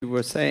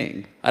were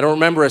saying. I don't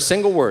remember a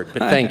single word,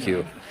 but thank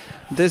you.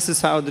 This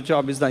is how the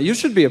job is done. You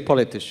should be a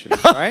politician,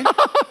 right?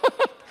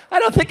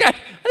 I think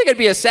I'd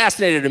be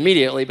assassinated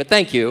immediately, but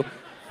thank you.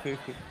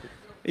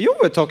 You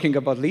were talking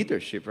about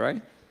leadership,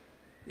 right?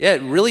 Yeah,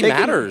 it really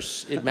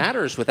matters. It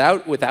matters.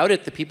 Without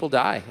it, the people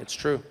die. It's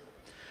true.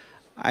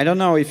 I don't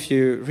know if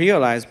you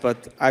realize,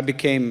 but I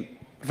became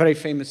very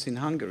famous in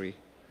Hungary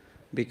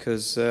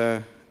because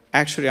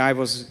actually I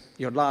was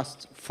your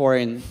last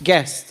foreign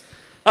guest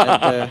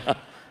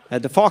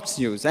at the Fox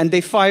News, and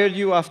they fired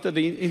you after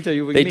the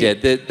interview with me. They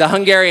did. The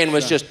Hungarian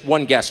was just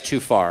one guest too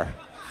far.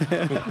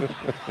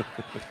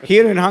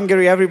 Here in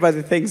Hungary,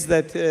 everybody thinks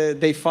that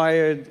they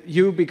fired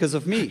you because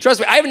of me. Trust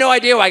me, I have no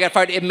idea why I got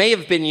fired. It may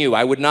have been you.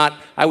 I would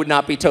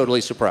not be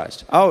totally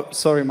surprised. Oh,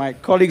 sorry, my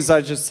colleagues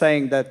are just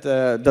saying that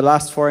the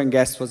last foreign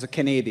guest was a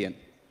Canadian,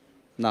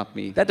 not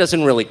me. That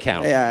doesn't really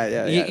count.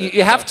 Yeah.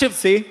 You have to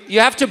see.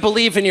 You have to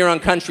believe in your own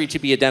country to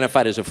be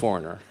identified as a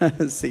foreigner.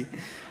 See.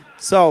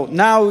 So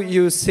now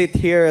you sit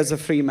here as a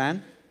free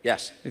man.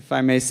 Yes. If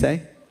I may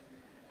say.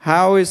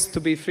 How is to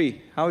be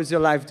free? How is your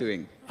life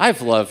doing?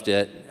 I've loved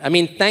it. I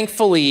mean,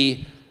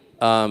 thankfully,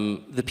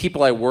 the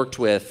people I worked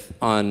with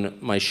on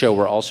my show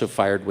were also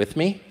fired with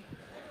me.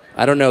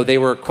 I don't know, they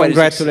were quite...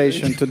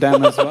 Congratulations to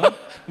them as well.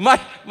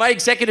 My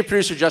executive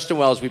producer, Justin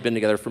Wells, we've been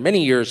together for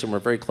many years and we're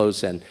very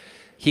close, and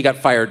he got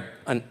fired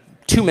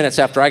 2 minutes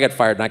after I got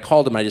fired, and I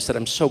called him and I just said,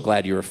 I'm so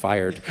glad you were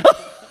fired.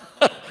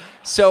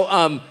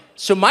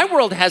 So my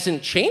world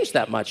hasn't changed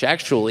that much,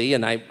 actually,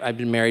 and I've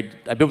been married,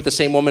 I've been with the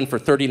same woman for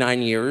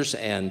 39 years,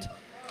 and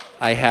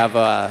I have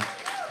a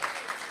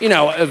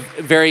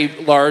very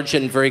large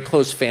and very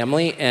close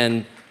family,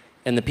 and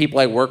the people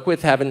I work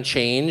with haven't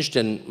changed,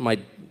 and my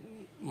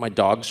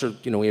dogs are,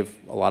 we have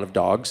a lot of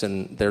dogs,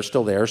 and they're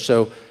still there,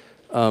 so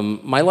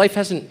my life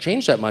hasn't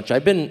changed that much.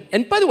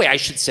 And by the way, I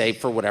should say,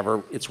 for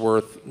whatever it's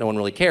worth, no one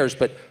really cares,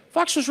 but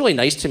Fox was really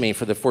nice to me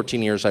for the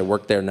 14 years I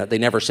worked there. They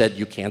never said,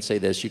 you can't say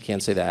this, you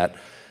can't say that.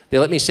 They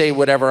let me say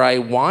whatever I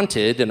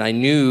wanted, and I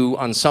knew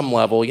on some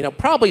level,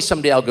 probably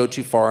someday I'll go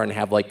too far and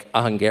have like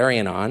a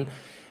Hungarian on,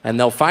 and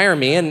they'll fire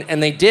me,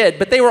 and they did,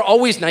 but they were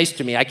always nice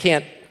to me. I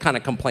can't kind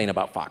of complain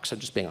about Fox, I'm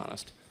just being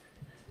honest.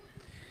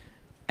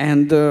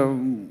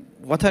 And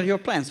what are your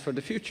plans for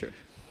the future?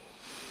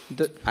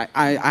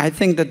 I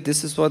think that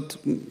this is what,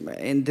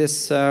 in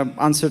this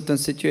uncertain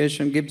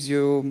situation, gives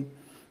you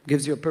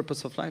a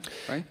purpose of life,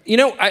 right?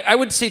 I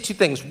would say two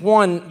things.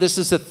 One, this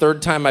is the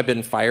third time I've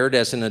been fired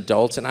as an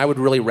adult, and I would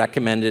really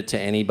recommend it to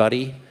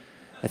anybody.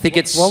 I think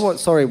it's...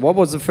 what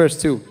was the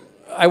first two?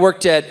 I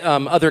worked at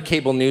other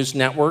cable news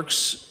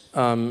networks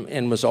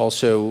and was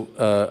also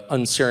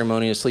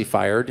unceremoniously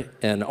fired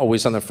and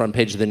always on the front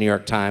page of the New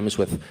York Times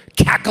with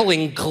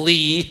cackling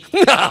glee.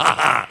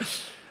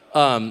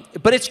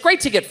 But it's great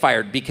to get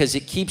fired because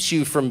it keeps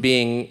you from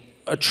being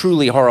a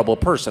truly horrible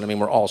person. I mean,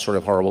 we're all sort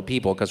of horrible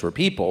people because we're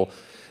people.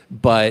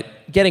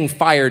 But getting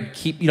fired,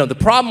 the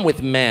problem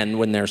with men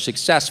when they're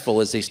successful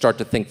is they start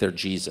to think they're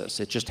Jesus.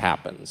 It just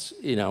happens,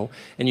 and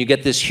you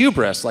get this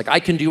hubris, like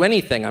I can do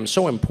anything, I'm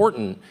so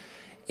important.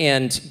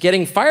 And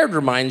getting fired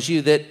reminds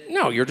you that,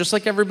 no, you're just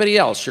like everybody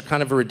else. You're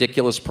kind of a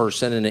ridiculous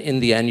person, and in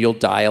the end, you'll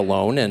die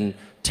alone and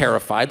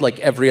terrified like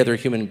every other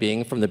human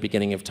being from the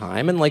beginning of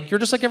time. And like, you're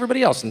just like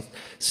everybody else, and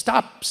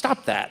stop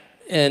that.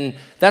 And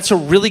that's a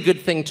really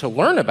good thing to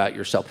learn about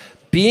yourself.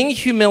 Being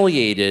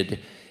humiliated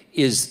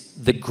is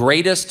the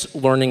greatest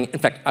learning, in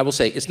fact, I will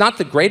say, it's not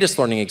the greatest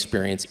learning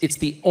experience, it's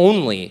the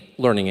only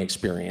learning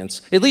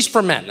experience, at least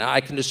for men. Now,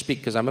 I can just speak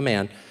because I'm a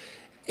man.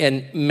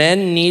 And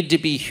men need to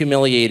be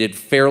humiliated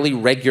fairly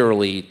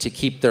regularly to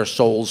keep their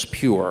souls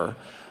pure.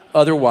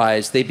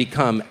 Otherwise, they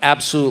become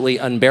absolutely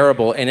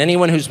unbearable. And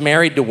anyone who's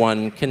married to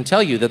one can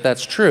tell you that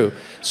that's true.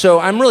 So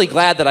I'm really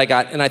glad that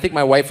and I think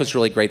my wife was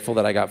really grateful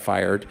that I got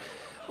fired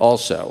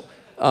also.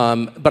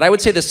 But I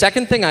would say the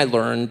second thing I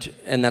learned,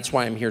 and that's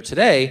why I'm here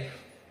today,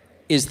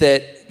 is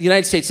that the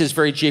United States is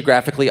very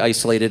geographically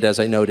isolated, as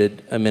I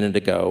noted a minute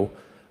ago.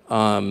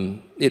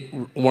 One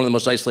of the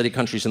most isolated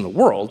countries in the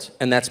world,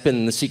 and that's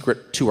been the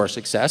secret to our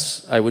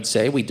success, I would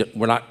say.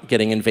 We're not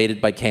getting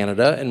invaded by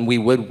Canada, and we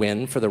would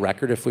win, for the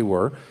record, if we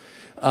were.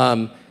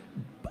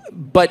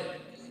 But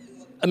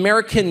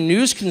American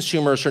news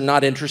consumers are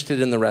not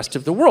interested in the rest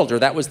of the world, or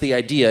that was the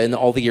idea in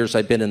all the years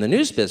I've been in the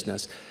news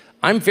business.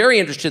 I'm very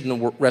interested in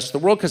the rest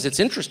of the world because it's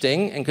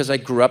interesting, and because I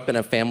grew up in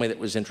a family that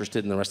was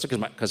interested in the rest of it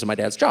because of my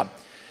dad's job.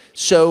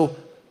 So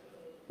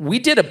we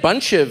did a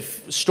bunch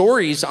of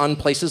stories on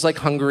places like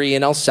Hungary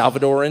and El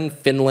Salvador and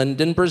Finland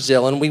and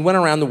Brazil, and we went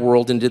around the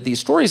world and did these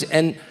stories,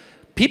 and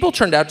people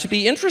turned out to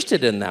be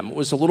interested in them. It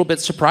was a little bit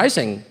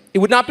surprising. It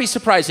would not be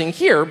surprising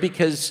here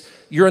because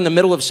you're in the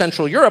middle of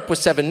Central Europe with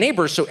 7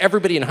 neighbors, so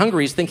everybody in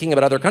Hungary is thinking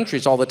about other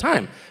countries all the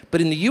time.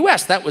 But in the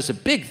US, that was a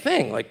big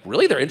thing. Like,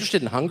 really, they're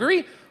interested in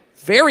Hungary?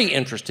 Very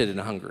interested in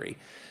Hungary.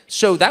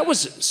 So that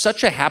was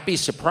such a happy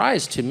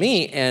surprise to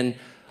me, and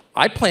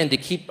I plan to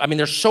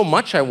there's so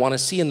much I want to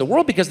see in the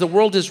world because the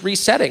world is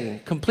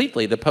resetting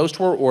completely. The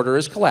post-war order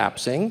is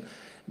collapsing.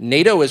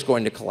 NATO is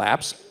going to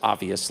collapse,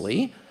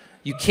 obviously.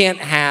 You can't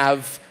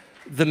have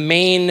the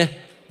main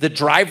the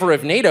driver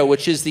of NATO,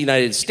 which is the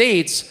United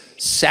States,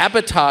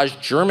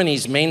 sabotaged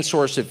Germany's main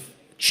source of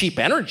cheap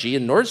energy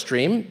in Nord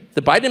Stream.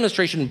 The Biden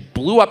administration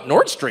blew up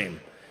Nord Stream.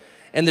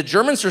 And the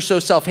Germans are so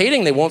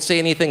self-hating, they won't say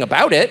anything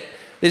about it.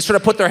 They sort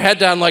of put their head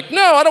down like,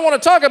 no, I don't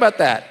want to talk about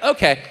that.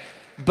 Okay.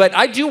 But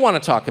I do want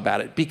to talk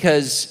about it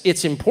because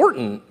it's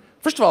important.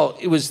 First of all,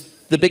 it was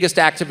the biggest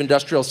act of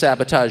industrial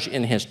sabotage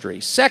in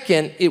history.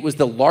 Second, it was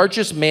the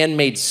largest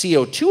man-made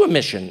CO2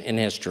 emission in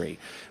history,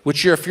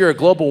 which if you're a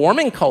global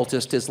warming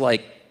cultist is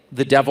like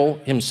the devil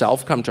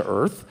himself come to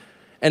earth.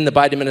 And the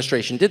Biden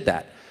administration did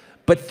that.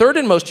 But third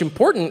and most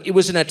important, it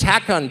was an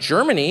attack on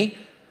Germany,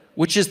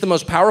 which is the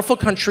most powerful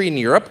country in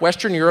Europe.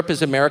 Western Europe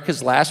is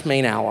America's last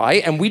main ally,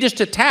 and we just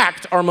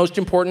attacked our most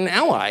important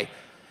ally.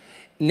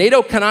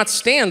 NATO cannot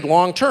stand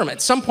long term.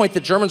 At some point, the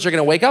Germans are going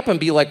to wake up and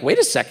be like, wait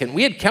a second,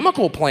 we had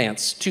chemical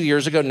plants 2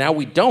 years ago, now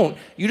we don't.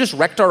 You just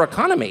wrecked our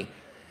economy.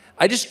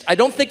 I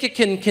don't think it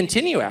can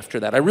continue after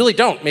that. I really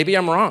don't. Maybe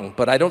I'm wrong,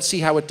 but I don't see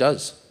how it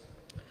does.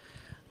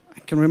 I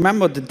can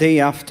remember the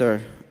day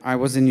after I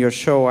was in your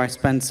show, I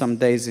spent some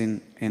days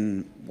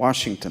in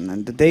Washington,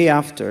 and the day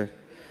after,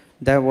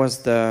 there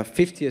was the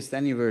 50th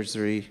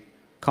anniversary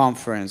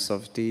conference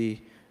of the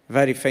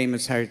very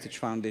famous Heritage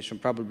Foundation,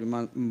 probably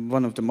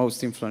one of the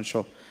most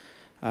influential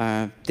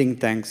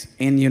think tanks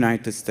in the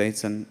United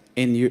States and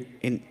in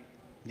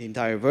the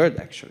entire world,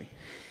 actually.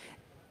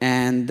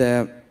 And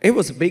it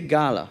was a big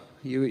gala.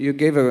 You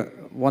gave a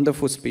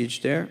wonderful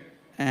speech there,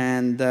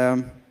 and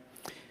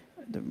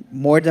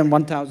more than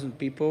 1,000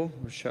 people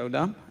showed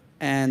up.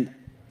 And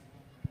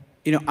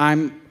you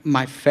know,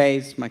 my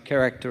face, my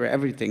character,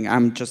 everything.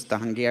 I'm just a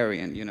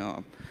Hungarian, you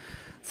know,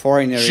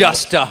 foreigner.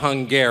 Just a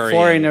Hungarian.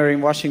 Foreigner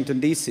in Washington,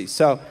 D.C.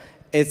 So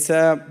it's,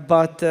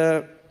 but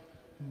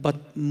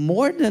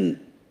more than,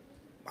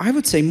 I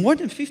would say more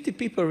than 50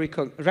 people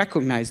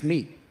recognized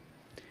me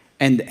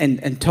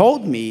and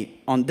told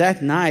me on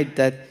that night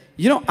that,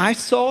 you know, I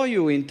saw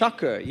you in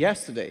Tucker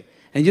yesterday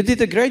and you did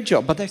a great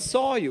job, but I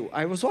saw you,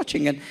 I was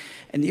watching and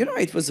you know,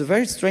 it was a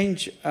very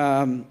strange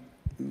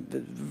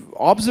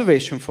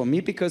observation for me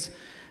because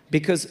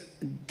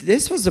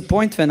this was the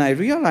point when I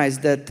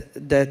realized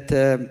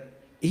that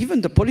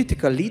even the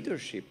political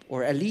leadership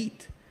or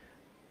elite,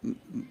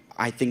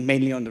 I think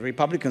mainly on the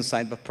Republican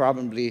side, but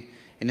probably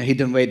in a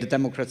hidden way the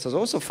Democrats are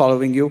also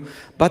following you,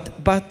 but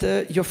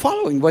you're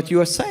following what you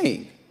are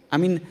saying. I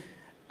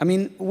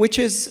mean, which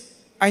is,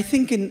 I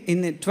think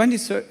in the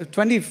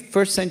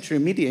 21st century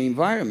media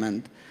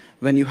environment,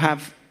 when you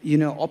have, you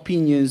know,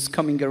 opinions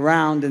coming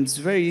around, and it's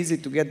very easy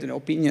to get an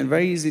opinion,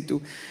 very easy to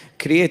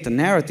create a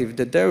narrative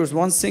that there is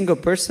one single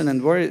person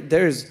and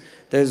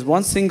there's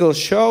one single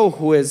show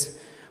who is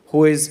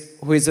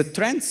a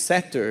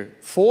trendsetter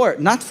for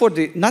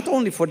not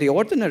only for the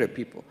ordinary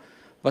people,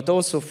 but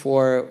also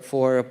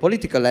for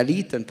political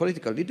elite and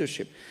political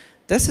leadership.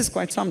 This is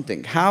quite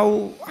something.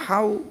 How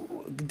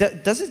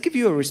does it give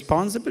you a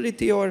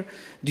responsibility, or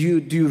do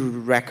you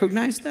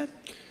recognize that?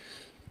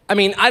 I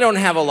mean, I don't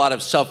have a lot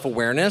of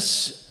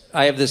self-awareness.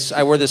 I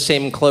wear the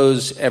same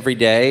clothes every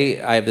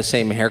day. I have the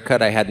same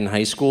haircut I had in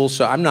high school,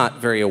 so I'm not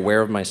very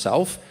aware of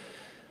myself.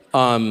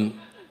 I'm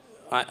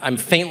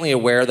faintly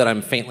aware that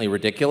I'm faintly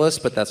ridiculous,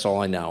 but that's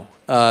all I know.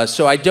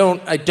 So I'm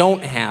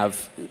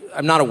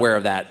not aware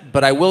of that.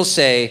 But I will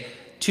say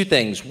two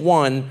things.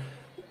 One,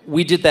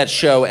 we did that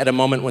show at a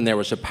moment when there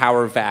was a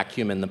power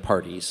vacuum in the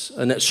parties,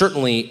 and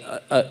certainly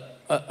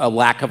a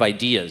lack of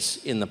ideas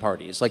in the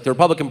parties. Like the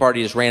Republican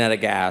Party just ran out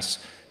of gas.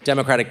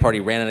 Democratic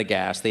Party ran out of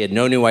gas. They had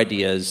no new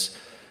ideas.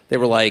 They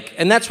were like,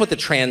 and that's what the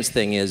trans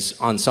thing is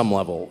on some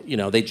level. You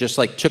know, they just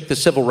like took the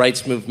civil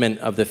rights movement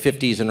of the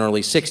 50s and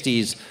early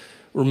 60s,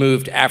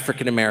 removed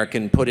African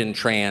American, put in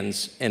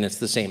trans, and it's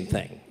the same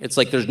thing. It's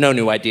like there's no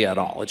new idea at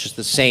all. It's just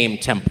the same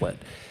template.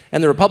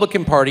 And the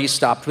Republican Party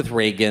stopped with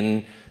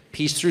Reagan,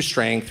 peace through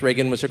strength.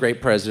 Reagan was a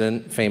great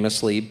president,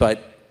 famously,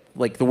 but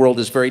like the world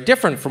is very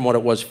different from what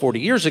it was 40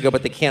 years ago,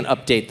 but they can't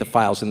update the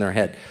files in their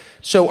head.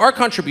 So our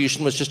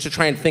contribution was just to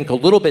try and think a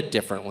little bit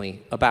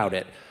differently about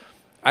it.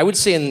 I would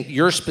say in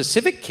your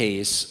specific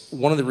case,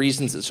 one of the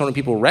reasons that so many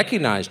people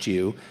recognized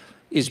you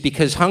is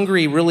because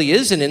Hungary really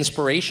is an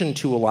inspiration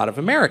to a lot of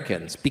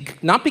Americans.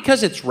 Not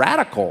because it's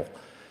radical,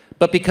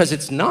 but because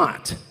it's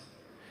not.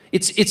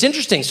 It's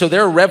interesting. So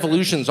there are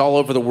revolutions all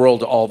over the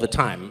world all the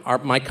time.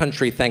 My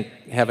country, thank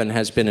heaven,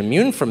 has been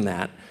immune from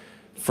that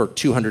for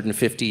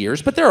 250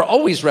 years, but there are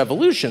always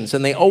revolutions,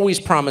 and they always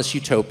promise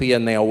utopia,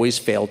 and they always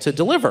fail to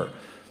deliver.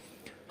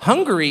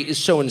 Hungary is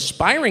so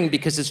inspiring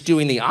because it's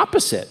doing the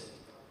opposite.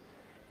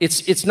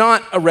 It's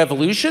not a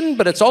revolution,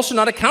 but it's also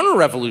not a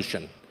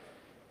counter-revolution.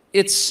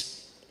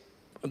 This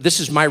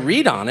is my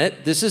read on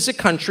it. This is a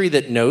country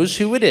that knows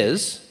who it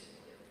is,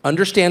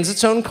 understands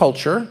its own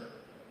culture,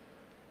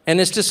 and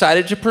has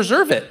decided to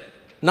preserve it.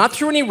 Not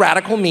through any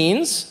radical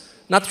means,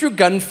 not through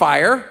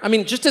gunfire. I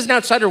mean, just as an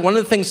outsider, one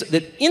of the things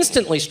that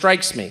instantly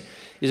strikes me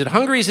is that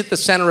Hungary is at the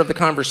center of the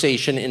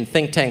conversation in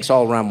think tanks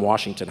all around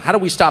Washington. How do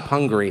we stop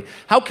Hungary?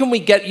 How can we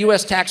get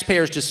US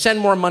taxpayers to send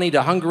more money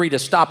to Hungary to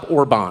stop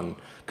Orban?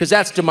 Because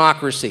that's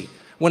democracy.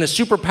 When a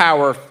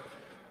superpower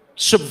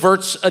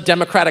subverts a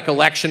democratic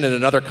election in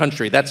another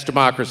country. That's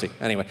democracy.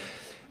 Anyway.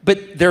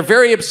 But they're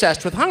very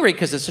obsessed with Hungary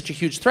because it's such a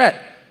huge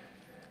threat.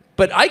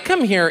 But I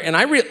come here and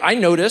I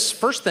notice,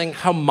 first thing,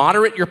 how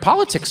moderate your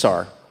politics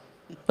are.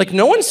 Like,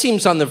 no one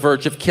seems on the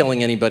verge of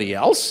killing anybody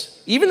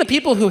else. Even the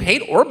people who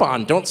hate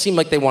Orban don't seem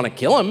like they want to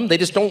kill him. They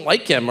just don't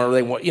like him, or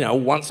they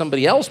want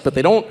somebody else, but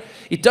they don't.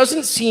 It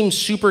doesn't seem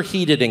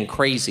superheated and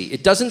crazy.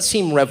 It doesn't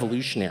seem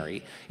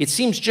revolutionary. It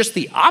seems just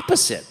the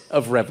opposite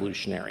of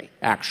revolutionary,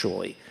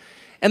 actually.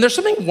 And there's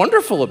something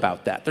wonderful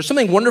about that. There's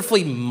something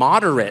wonderfully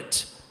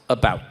moderate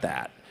about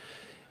that.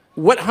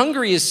 What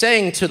Hungary is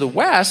saying to the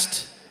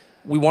West,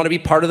 we want to be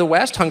part of the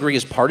West. Hungary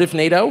is part of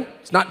NATO.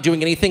 It's not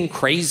doing anything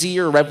crazy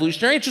or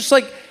revolutionary. It's just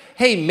like,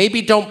 hey,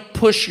 maybe don't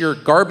push your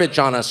garbage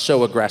on us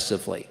so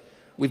aggressively.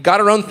 We've got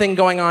our own thing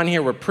going on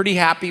here. We're pretty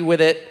happy with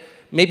it.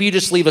 Maybe you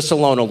just leave us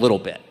alone a little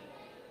bit.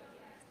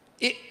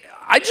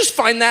 I just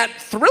find that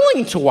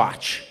thrilling to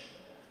watch.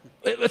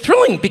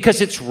 Thrilling because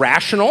it's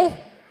rational.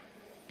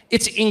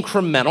 It's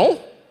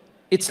incremental.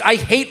 I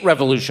hate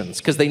revolutions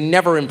because they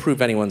never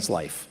improve anyone's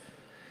life.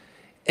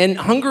 And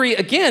Hungary,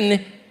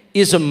 again,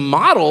 is a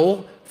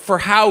model for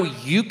how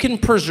you can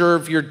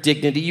preserve your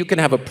dignity. You can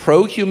have a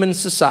pro-human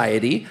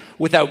society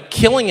without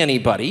killing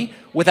anybody,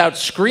 without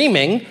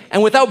screaming,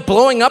 and without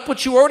blowing up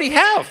what you already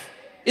have.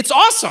 It's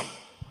awesome.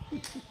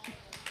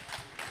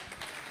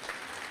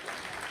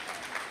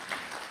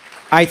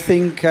 I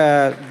think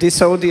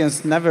this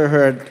audience never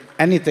heard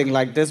anything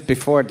like this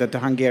before, that the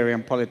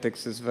Hungarian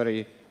politics is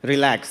very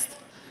relaxed.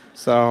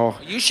 So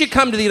you should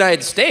come to the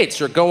United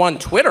States or go on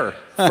Twitter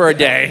for a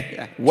day.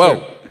 Yeah,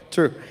 Whoa.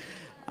 True.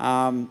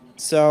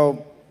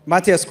 So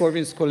Matthias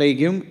Corvin's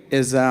Collegium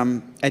is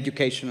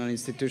educational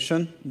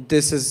institution.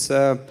 This is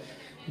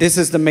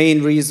the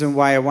main reason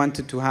why I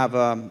wanted to have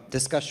a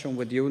discussion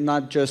with you,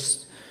 not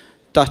just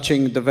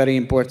touching the very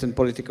important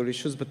political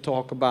issues, but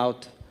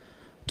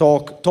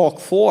talk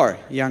for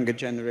younger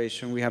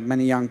generation. We have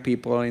many young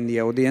people in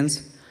the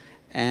audience,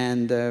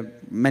 and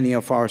many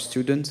of our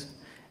students.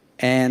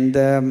 And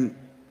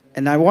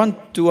I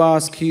want to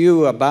ask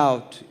you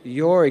about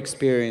your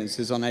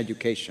experiences on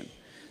education.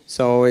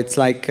 So it's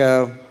like,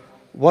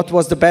 what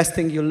was the best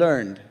thing you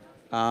learned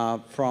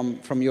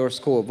from your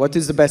school? What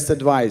is the best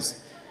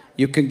advice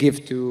you can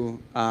give to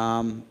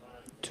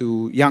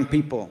young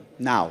people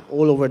now,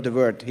 all over the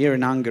world, here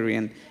in Hungary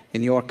and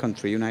in your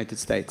country, United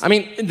States? I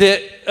mean,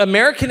 the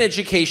American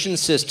education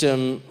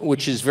system,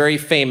 which is very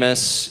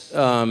famous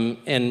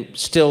and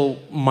still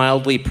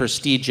mildly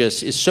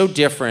prestigious, is so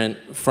different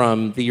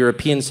from the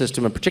European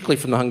system, and particularly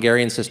from the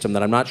Hungarian system,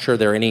 that I'm not sure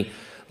there are any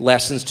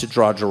lessons to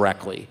draw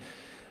directly.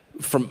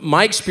 From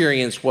my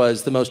experience,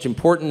 was the most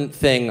important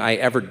thing I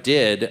ever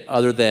did,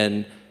 other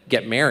than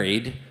get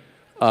married,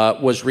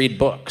 was read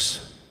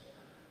books.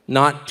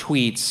 Not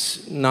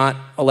tweets, not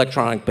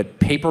electronic, but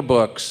paper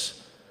books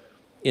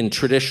in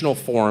traditional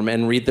form,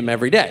 and read them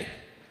every day.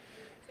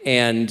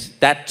 And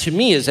that, to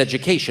me, is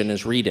education,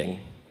 is reading.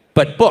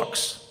 But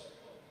books.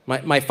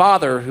 My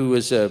father, who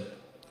is a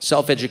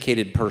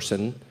self-educated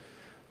person,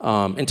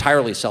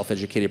 entirely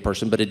self-educated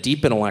person, but a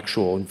deep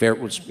intellectual, and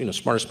was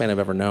smartest man I've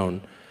ever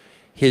known,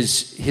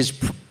 his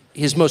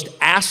most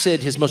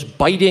acid, his most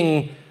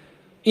biting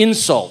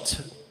insult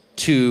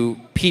to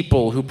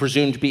people who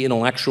presumed to be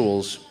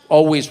intellectuals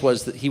always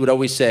was that he would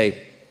always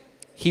say,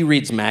 he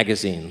reads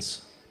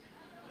magazines.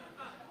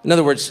 In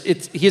other words,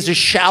 he has a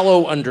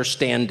shallow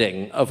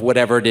understanding of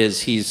whatever it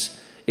is he's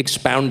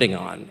expounding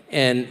on.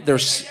 And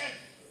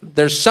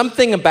there's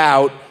something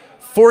about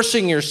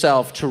forcing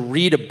yourself to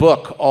read a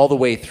book all the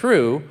way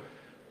through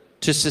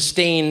to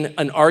sustain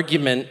an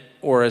argument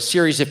or a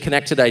series of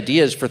connected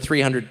ideas for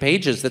 300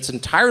 pages that's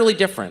entirely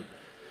different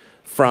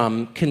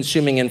from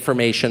consuming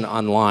information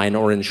online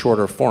or in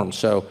shorter form.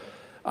 So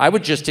I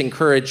would just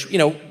encourage,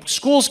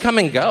 schools come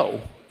and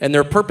go, and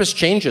their purpose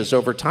changes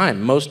over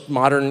time. Most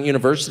modern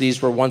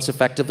universities were once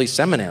effectively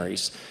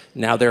seminaries.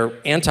 Now they're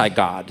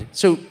anti-God.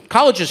 So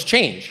colleges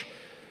change,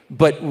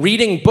 but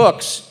reading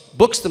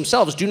books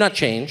themselves do not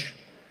change.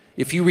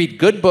 If you read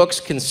good books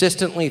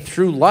consistently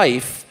through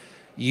life,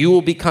 you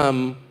will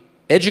become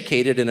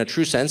educated in a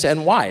true sense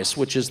and wise,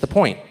 which is the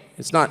point.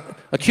 It's not,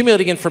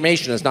 accumulating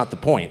information is not the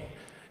point.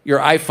 Your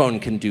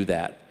iPhone can do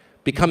that.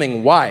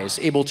 Becoming wise,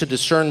 able to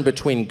discern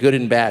between good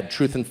and bad,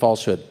 truth and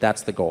falsehood,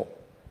 that's the goal.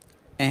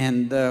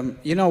 And,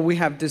 we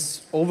have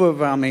this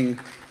overwhelming,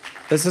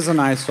 this is a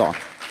nice thought,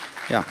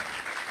 yeah.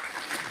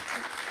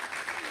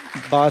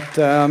 But,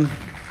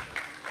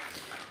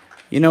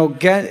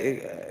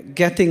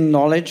 getting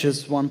knowledge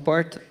is one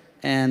part,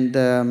 and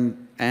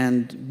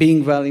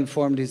being well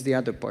informed is the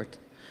other part.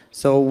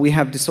 So we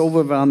have this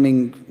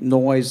overwhelming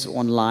noise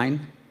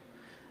online.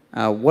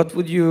 What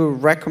would you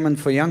recommend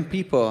for young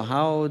people,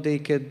 how they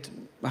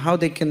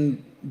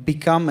can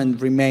become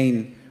and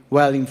remain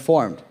well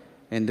informed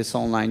in this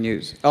online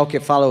news? Okay,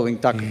 following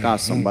Tucker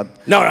Carlson, but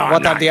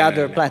what are the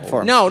other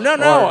platforms? No.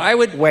 I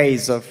would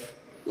ways of.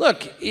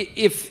 Look,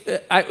 if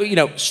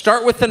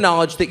start with the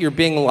knowledge that you're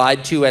being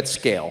lied to at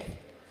scale.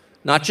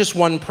 Not just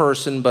one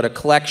person, but a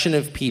collection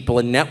of people,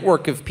 a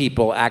network of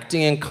people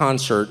acting in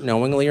concert,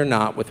 knowingly or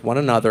not, with one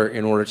another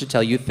in order to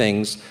tell you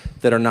things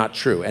that are not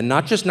true. And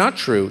not just not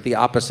true, the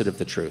opposite of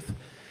the truth.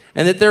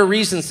 And that there are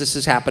reasons this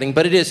is happening,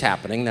 but it is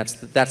happening. That's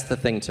the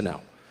thing to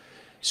know.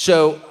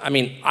 So, I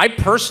mean, I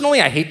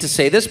personally, I hate to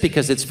say this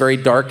because it's very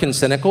dark and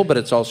cynical, but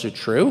it's also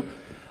true.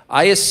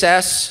 I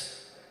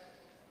assess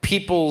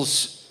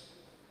people's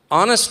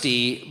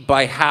honesty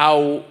by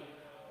how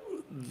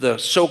the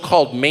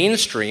so-called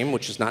mainstream,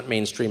 which is not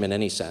mainstream in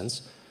any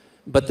sense,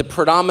 but the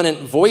predominant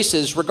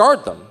voices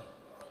regard them.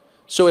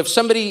 So if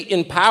somebody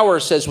in power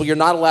says, well, you're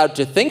not allowed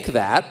to think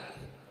that,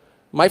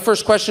 my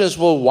first question is,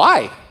 well,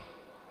 why?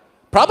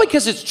 Probably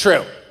because it's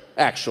true,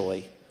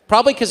 actually.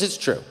 Probably because it's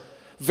true.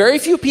 Very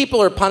few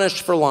people are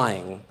punished for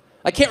lying.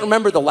 I can't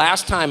remember the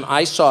last time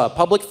I saw a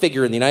public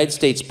figure in the United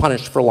States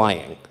punished for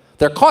lying.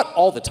 They're caught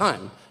all the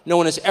time. No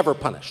one is ever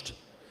punished.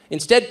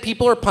 Instead,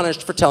 people are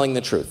punished for telling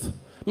the truth.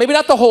 Maybe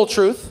not the whole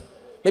truth,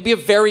 maybe a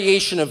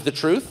variation of the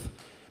truth,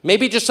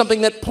 maybe just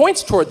something that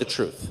points toward the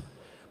truth.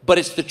 But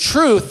it's the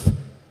truth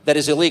that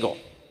is illegal.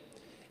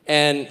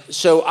 And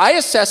so I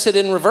assess it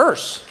in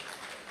reverse.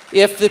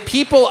 If the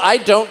people I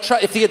don't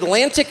trust, if the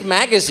Atlantic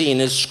magazine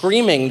is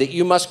screaming that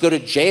you must go to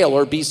jail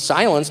or be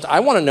silenced,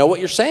 I want to know what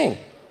you're saying.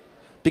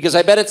 Because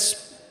I bet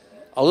it's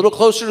a little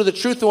closer to the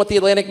truth than what the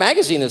Atlantic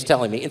magazine is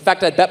telling me. In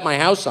fact, I'd bet my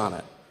house on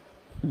it.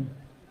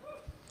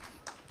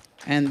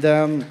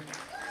 And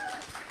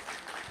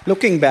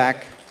looking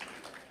back,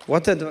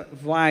 what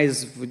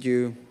advice would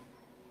you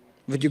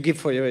give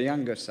for your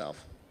younger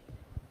self?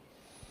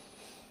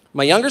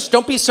 My younger,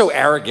 don't be so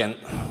arrogant.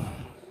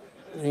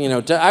 You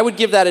know, I would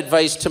give that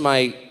advice to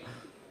my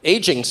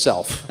aging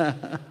self.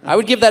 I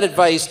would give that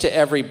advice to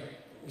every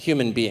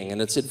human being,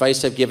 and it's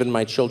advice I've given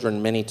my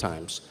children many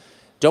times.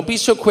 Don't be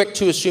so quick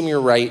to assume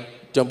you're right.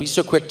 Don't be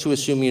so quick to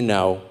assume you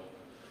know.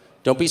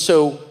 Don't be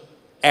so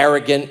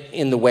arrogant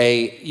in the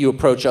way you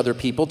approach other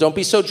people. Don't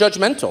be so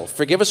judgmental.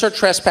 Forgive us our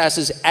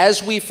trespasses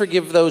as we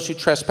forgive those who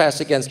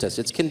trespass against us.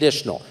 It's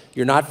conditional.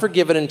 You're not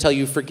forgiven until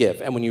you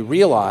forgive. And when you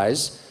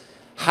realize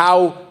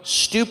how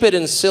stupid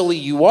and silly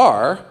you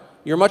are,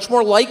 you're much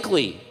more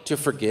likely to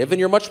forgive and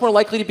you're much more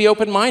likely to be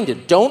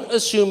open-minded. Don't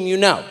assume you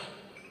know.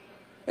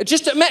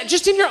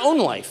 Just in your own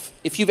life,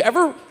 if you've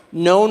ever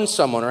known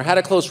someone or had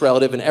a close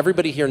relative, and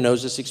everybody here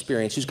knows this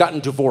experience, who's gotten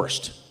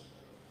divorced.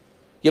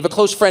 You have a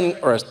close friend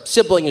or a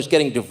sibling who's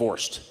getting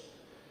divorced.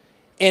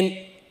 And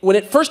when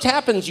it first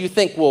happens, you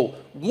think, well,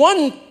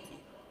 one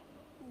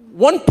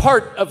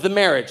part of the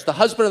marriage, the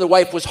husband or the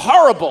wife, was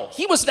horrible.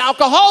 He was an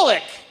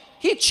alcoholic.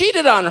 He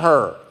cheated on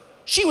her.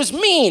 She was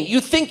mean. You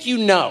think you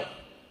know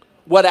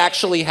what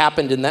actually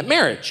happened in that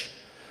marriage.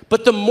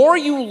 But the more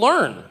you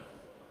learn,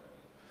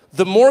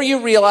 the more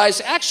you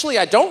realize, actually,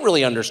 I don't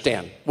really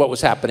understand what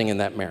was happening in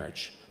that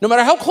marriage. No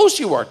matter how close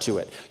you are to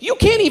it. You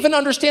can't even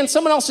understand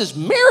someone else's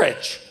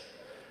marriage.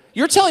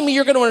 You're telling me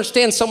you're going to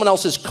understand someone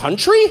else's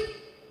country?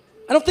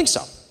 I don't think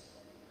so.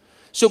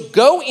 So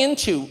go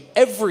into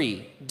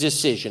every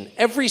decision,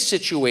 every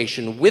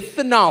situation with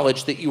the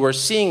knowledge that you are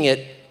seeing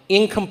it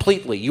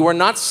incompletely. You are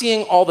not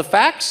seeing all the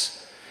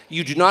facts.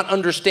 You do not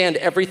understand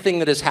everything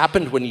that has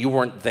happened when you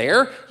weren't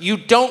there. You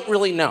don't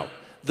really know.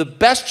 The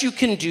best you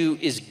can do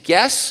is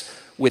guess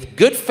with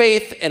good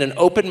faith and an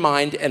open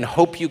mind and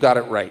hope you got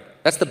it right.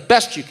 That's the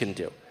best you can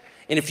do.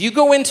 And if you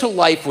go into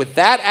life with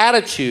that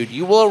attitude,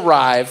 you will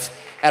arrive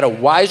at a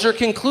wiser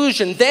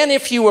conclusion than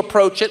if you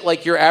approach it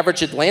like your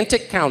average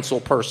Atlantic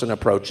Council person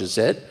approaches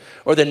it,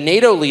 or the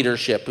NATO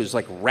leadership who's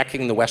like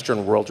wrecking the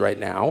Western world right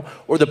now,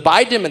 or the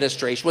Biden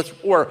administration,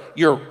 or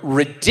your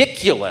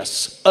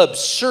ridiculous,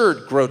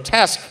 absurd,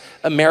 grotesque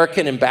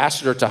American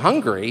ambassador to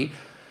Hungary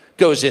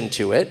goes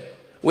into it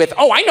with,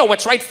 oh, I know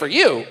what's right for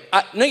you.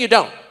 No, you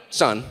don't,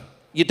 son.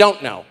 You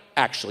don't know,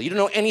 actually. You don't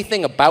know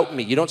anything about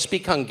me. You don't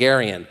speak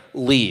Hungarian.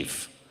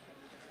 Leave.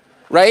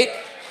 Right?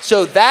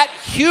 So that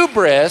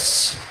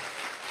hubris,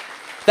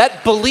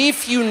 that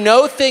belief you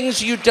know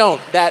things you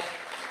don't, that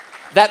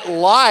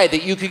lie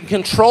that you can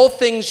control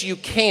things you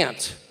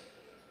can't,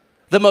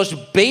 the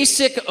most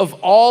basic of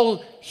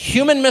all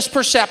human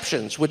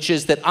misperceptions, which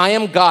is that I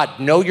am God.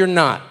 No, you're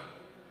not.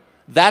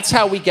 That's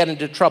how we get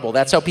into trouble.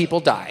 That's how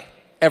people die,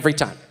 every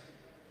time.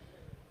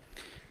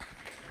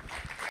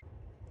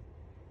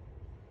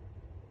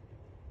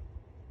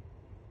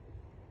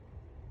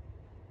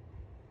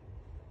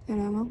 Cho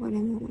nó móc vào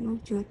đây một nút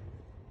trượt.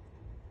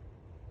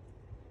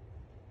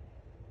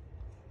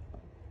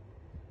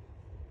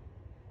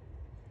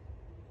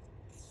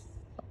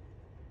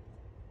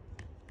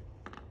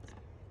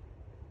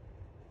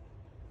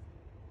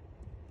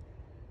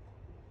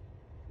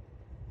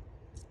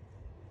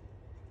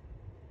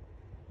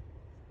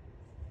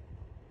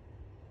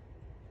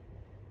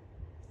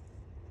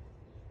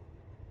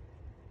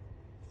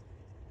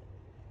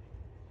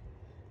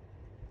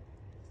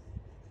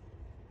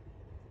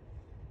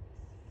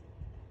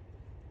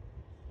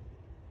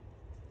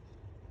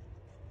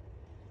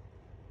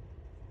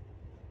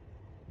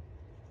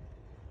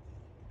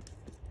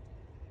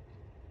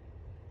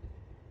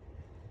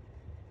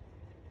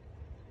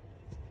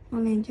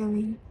 Móc lên cho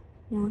mình.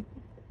 1,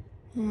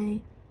 2,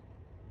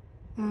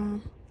 3,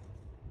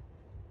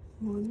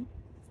 4,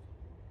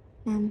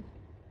 5.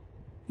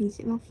 Mình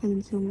sẽ móc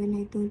phần xuống bên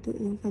này tương tự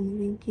như phần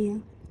bên kia.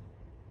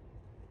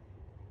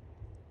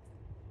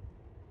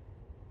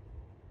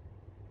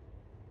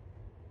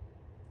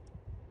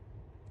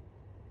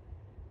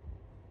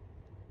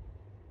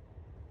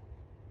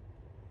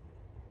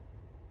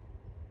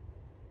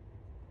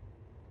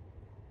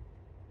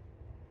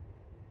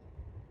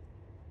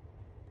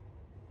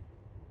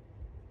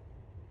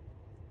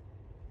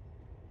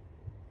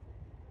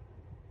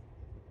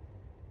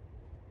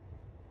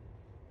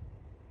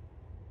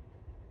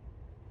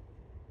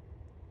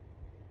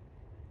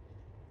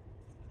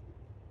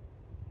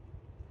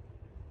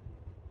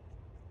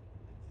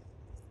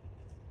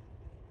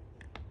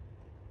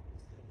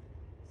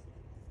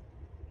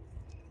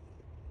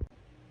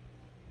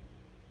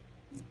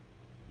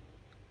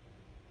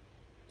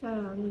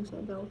 Sau đó mình sẽ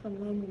giấu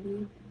phần lên mình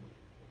đi.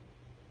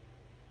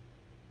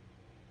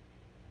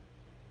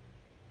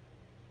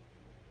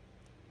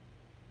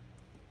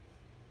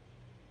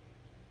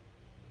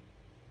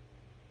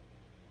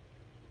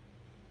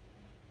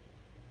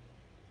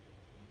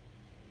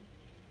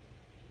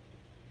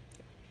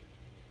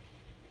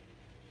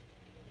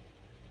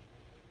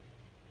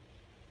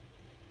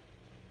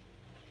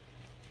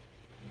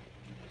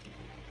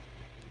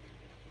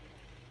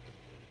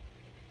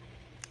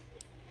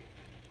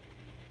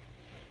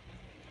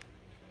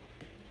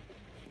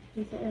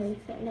 Mình sẽ lấy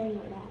sợi dây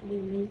nhỏ đỏ để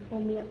mình khô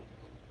miệng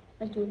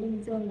và chú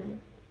Bình Dương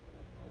này.